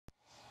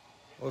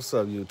What's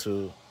up,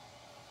 YouTube?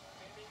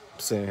 I'm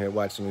sitting here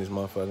watching this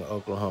motherfucking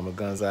Oklahoma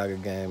Gonzaga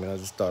game, and I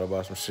just thought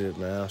about some shit,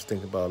 man. I was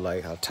thinking about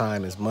like how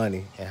time is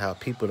money and how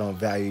people don't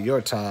value your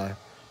time,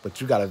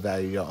 but you gotta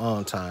value your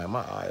own time.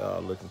 My eye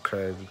all looking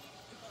crazy.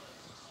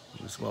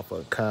 These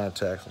motherfucking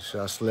contacts and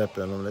shit. I slept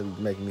in them. They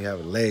be making me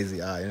have a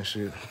lazy eye and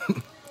shit.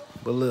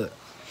 But look,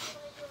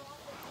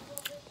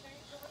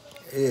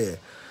 yeah,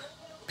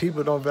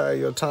 people don't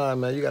value your time,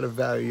 man. You gotta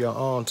value your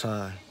own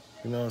time.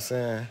 You know what I'm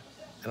saying?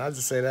 And I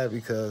just say that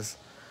because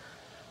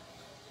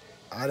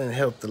I done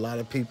helped a lot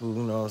of people,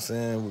 you know what I'm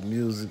saying, with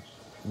music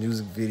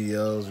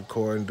videos,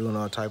 recording, doing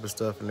all type of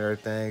stuff and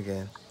everything.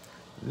 And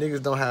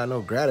niggas don't have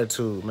no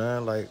gratitude,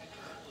 man. Like,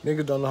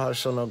 niggas don't know how to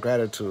show no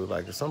gratitude.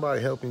 Like, if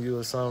somebody helping you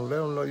or something, let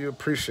them know you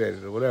appreciate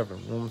it or whatever.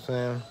 You know what I'm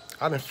saying?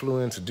 I done flew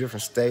into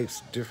different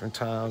states, different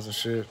towns and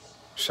shit.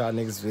 Shot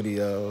niggas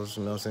videos,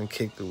 you know what I'm saying,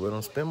 kicked it with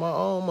them. Spend my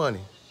own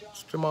money.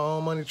 Spend my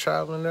own money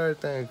traveling and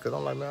everything. Because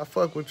I'm like, man, I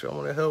fuck with you. I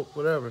want to help,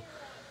 whatever.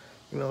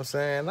 You know what I'm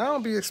saying? I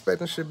don't be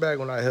expecting shit back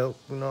when I help,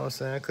 you know what I'm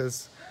saying?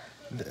 Because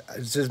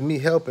it's just me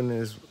helping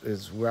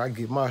is where I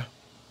get my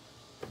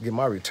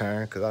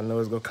return, because I know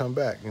it's going to come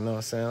back, you know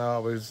what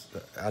I'm saying?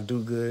 I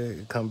do good,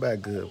 it come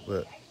back good,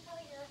 but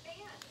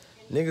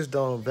niggas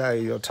don't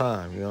value your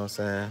time, you know what I'm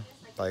saying?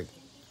 Like,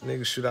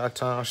 niggas shoot our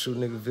time, shoot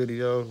niggas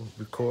video,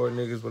 record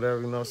niggas, whatever,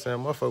 you know what I'm saying?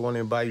 Motherfucker won't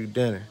even buy you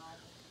dinner.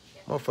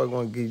 Motherfucker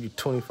want to give you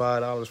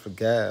 $25 for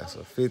gas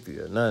or 50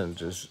 or nothing.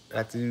 Just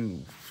after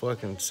you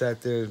fucking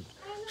sat there,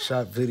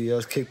 shot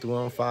videos, kicked through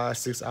on 5,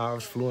 6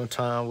 hours, flew in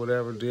time,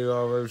 whatever, did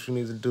all what you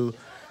need to do.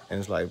 And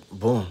it's like,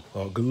 boom,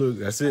 oh, good look,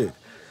 that's it.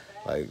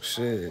 Like,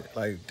 shit,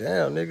 like,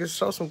 damn, niggas,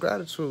 show some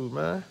gratitude,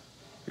 man.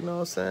 You know what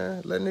I'm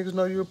saying? Let niggas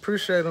know you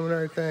appreciate them and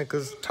everything,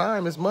 because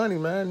time is money,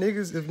 man.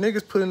 Niggas, if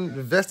niggas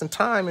investing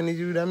time into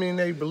you, that mean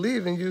they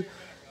believe in you,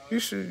 you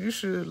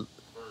should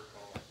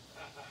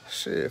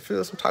shit,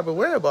 feel some type of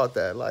way about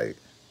that. Like,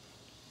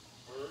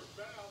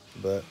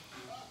 but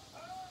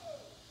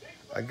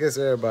I guess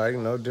everybody,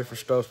 you know, different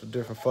strokes for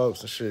different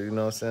folks and shit, you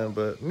know what I'm saying?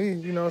 But me,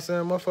 you know what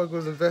I'm saying? Motherfucker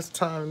was investing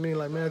time in me,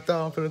 like, man, I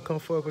thought I'm finna come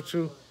fuck with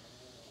you.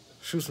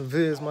 Shoot some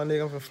vids, my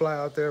nigga, I'm finna fly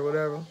out there,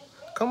 whatever.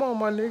 Come on,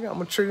 my nigga, I'm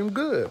gonna treat him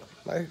good.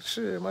 Like,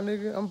 shit, my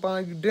nigga, I'm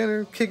buying you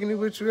dinner, kicking it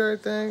with you,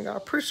 everything. I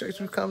appreciate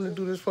you coming to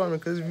do this for me,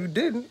 because if you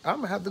didn't, I'm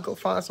gonna have to go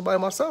find somebody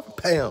myself and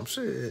pay him,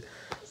 shit,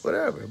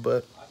 whatever.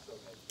 But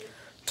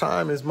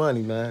time is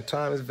money, man.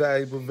 Time is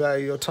valuable.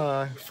 Value your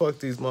time. Fuck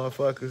these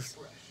motherfuckers.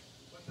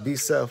 Be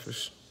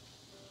selfish.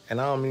 And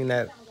I don't mean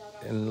that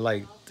in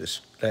like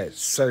that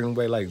certain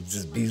way, like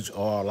just be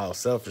all out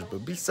selfish,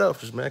 but be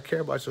selfish, man. Care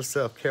about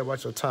yourself. Care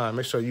about your time.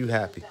 Make sure you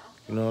happy.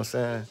 You know what I'm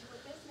saying?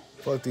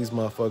 Fuck these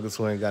motherfuckers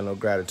who ain't got no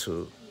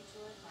gratitude.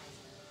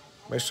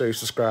 Make sure you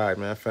subscribe,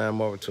 man.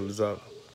 Fam over till it's up.